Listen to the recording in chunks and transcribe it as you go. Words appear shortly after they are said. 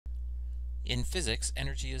In physics,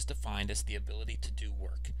 energy is defined as the ability to do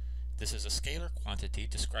work. This is a scalar quantity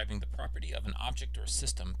describing the property of an object or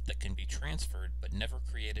system that can be transferred but never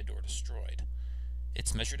created or destroyed.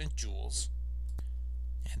 It's measured in joules,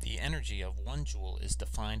 and the energy of 1 joule is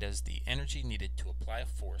defined as the energy needed to apply a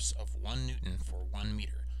force of 1 Newton for 1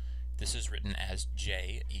 meter. This is written as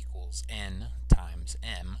J equals N times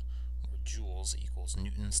M, where joules equals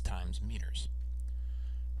newtons times meters.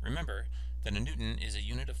 Remember that a newton is a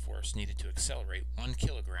unit of force needed to accelerate 1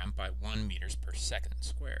 kilogram by 1 meters per second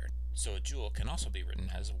squared. So a joule can also be written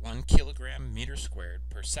as 1 kilogram meter squared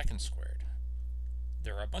per second squared.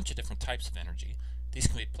 There are a bunch of different types of energy. These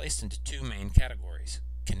can be placed into 2 main categories: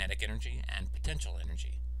 kinetic energy and potential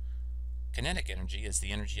energy. Kinetic energy is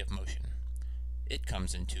the energy of motion. It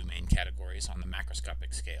comes in 2 main categories on the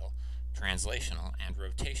macroscopic scale: translational and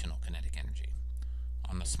rotational kinetic energy.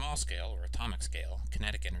 On the small scale or atomic scale,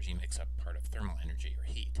 kinetic energy makes up part of thermal energy or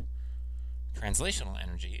heat. Translational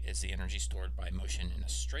energy is the energy stored by motion in a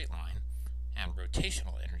straight line, and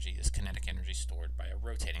rotational energy is kinetic energy stored by a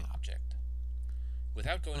rotating object.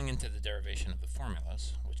 Without going into the derivation of the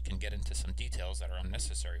formulas, which can get into some details that are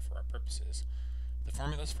unnecessary for our purposes, the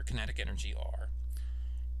formulas for kinetic energy are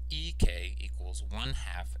EK equals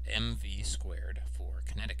 1/2 mv squared for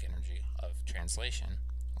kinetic energy of translation,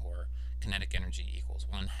 or kinetic energy equals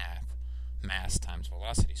 1/2 mass times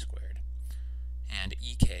velocity squared, and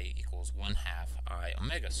EK equals 1/2 I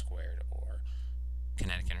omega squared, or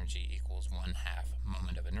kinetic energy equals 1/2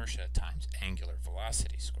 moment of inertia times angular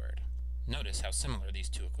velocity squared. Notice how similar these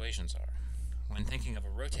 2 equations are. When thinking of a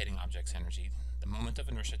rotating object's energy, the moment of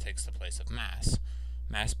inertia takes the place of mass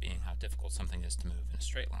being how difficult something is to move in a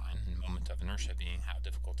straight line, and moment of inertia being how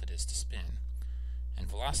difficult it is to spin, and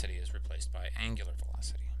velocity is replaced by angular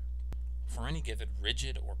velocity. For any given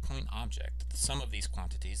rigid or point object, the sum of these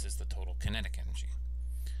quantities is the total kinetic energy.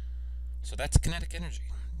 So that's kinetic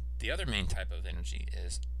energy. The other main type of energy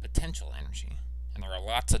is potential energy, and there are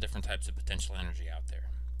lots of different types of potential energy out there.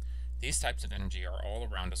 These types of energy are all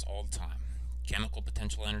around us all the time. Chemical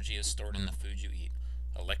potential energy is stored in the food you eat,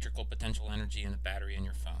 electrical potential energy in the battery in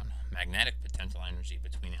your phone, magnetic potential energy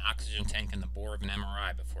between the oxygen tank and the bore of an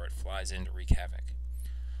MRI before it flies in to wreak havoc.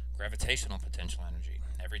 Gravitational potential energy.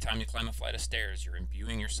 Every time you climb a flight of stairs, you're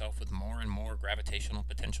imbuing yourself with more and more gravitational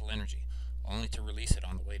potential energy, only to release it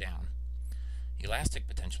on the way down. Elastic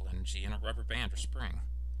potential energy in a rubber band or spring.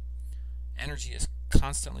 Energy is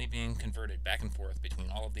constantly being converted back and forth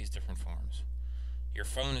between all of these different forms. Your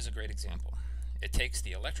phone is a great example. It takes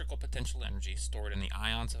the electrical potential energy stored in the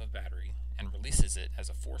ions of a battery and releases it as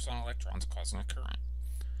a force on electrons causing a current.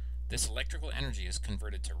 This electrical energy is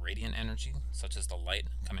converted to radiant energy, such as the light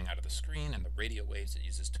coming out of the screen and the radio waves it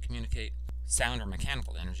uses to communicate, sound or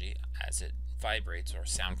mechanical energy as it vibrates or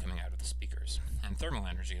sound coming out of the speakers, and thermal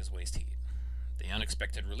energy is waste heat. The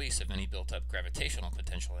unexpected release of any built-up gravitational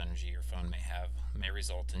potential energy your phone may have may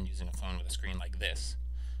result in using a phone with a screen like this,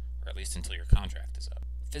 or at least until your contract is up.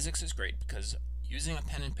 Physics is great because using a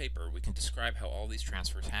pen and paper we can describe how all these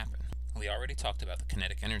transfers happen. We already talked about the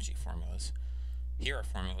kinetic energy formulas. Here are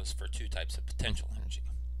formulas for 2 types of potential energy.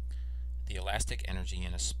 The elastic energy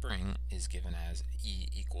in a spring is given as E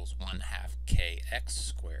equals 1/2 kx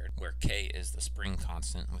squared, where k is the spring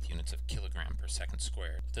constant with units of kilogram per second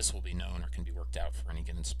squared. This will be known or can be worked out for any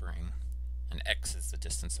given spring, and x is the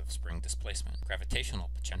distance of spring displacement.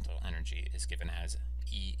 Gravitational potential energy is given as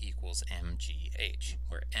E equals mgh,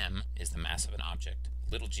 where m is the mass of an object,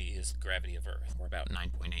 little g is the gravity of Earth, or about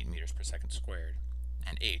 9.8 meters per second squared,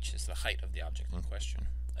 and h is the height of the object in question.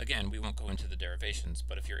 Again, we won't go into the derivations,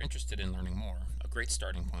 but if you're interested in learning more, a great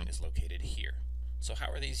starting point is located here. So how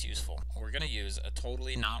are these useful? We're going to use a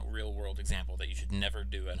totally not real-world example that you should never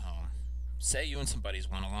do at home. Say you and some buddies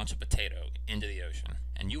want to launch a potato into the ocean,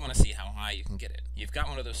 and you want to see how high you can get it. You've got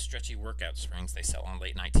one of those stretchy workout springs they sell on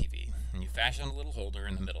late-night TV, and you fashion a little holder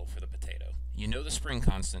in the middle for the potato. You know the spring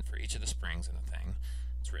constant for each of the springs in the thing.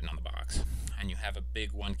 It's written on the box. And you have a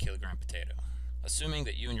big 1 kilogram potato. Assuming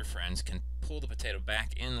that you and your friends can pull the potato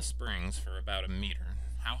back in the springs for about 1 meter,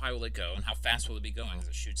 how high will it go and how fast will it be going as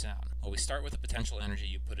it shoots out? Well, we start with the potential energy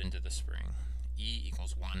you put into the spring. E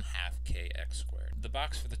equals 1/2 kx squared. The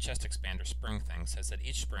box for the chest expander spring thing says that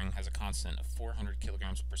each spring has a constant of 400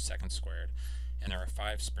 kilograms per second squared, and there are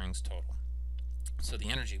 5 springs total. So the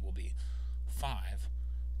energy will be 5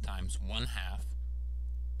 times 1/2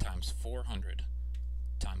 times 400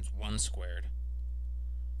 times 1 squared,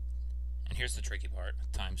 and here's the tricky part,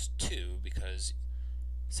 times 2, because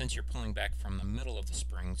since you're pulling back from the middle of the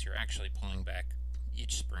springs, you're actually pulling back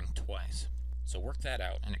each spring twice. So work that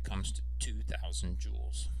out, and it comes to 2,000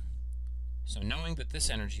 joules. So knowing that this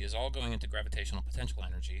energy is all going into gravitational potential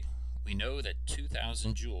energy, we know that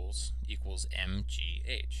 2,000 joules equals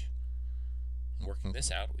mgh. Working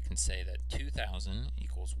this out, we can say that 2,000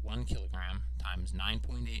 equals 1 kilogram times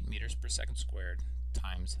 9.8 meters per second squared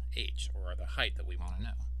times h, or the height that we want to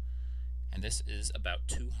know. And this is about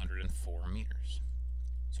 204 meters.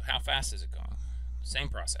 So how fast is it going? Same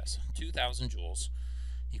process. 2,000 joules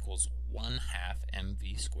equals 1/2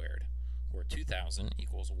 mv squared, where 2,000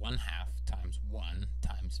 equals 1/2 times 1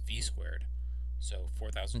 times v squared. So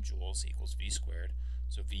 4,000 joules equals v squared.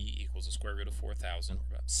 So v equals the square root of 4,000, or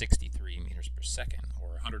about 63 meters per second,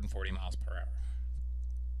 or 140 miles per hour.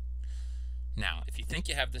 Now, if you think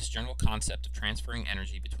you have this general concept of transferring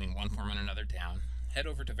energy between one form and another down, head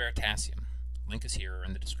over to Veritasium, link is here or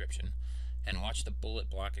in the description, and watch the bullet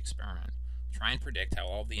block experiment. Try and predict how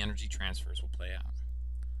all the energy transfers will play out.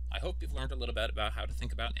 I hope you've learned a little bit about how to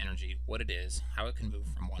think about energy, what it is, how it can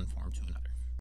move from one form to another.